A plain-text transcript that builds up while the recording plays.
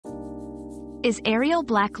Is Ariel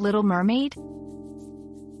Black Little Mermaid?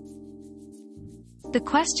 The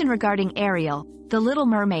question regarding Ariel, the Little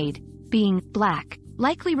Mermaid, being black,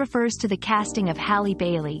 likely refers to the casting of Halle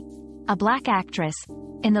Bailey, a black actress,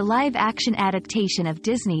 in the live-action adaptation of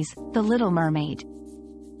Disney's The Little Mermaid.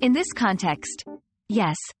 In this context,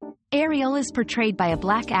 yes, Ariel is portrayed by a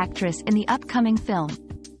black actress in the upcoming film.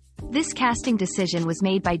 This casting decision was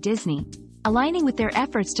made by Disney, aligning with their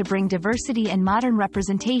efforts to bring diversity and modern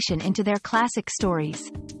representation into their classic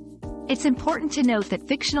stories. It's important to note that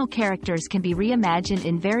fictional characters can be reimagined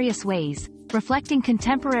in various ways, reflecting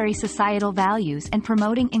contemporary societal values and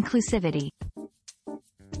promoting inclusivity.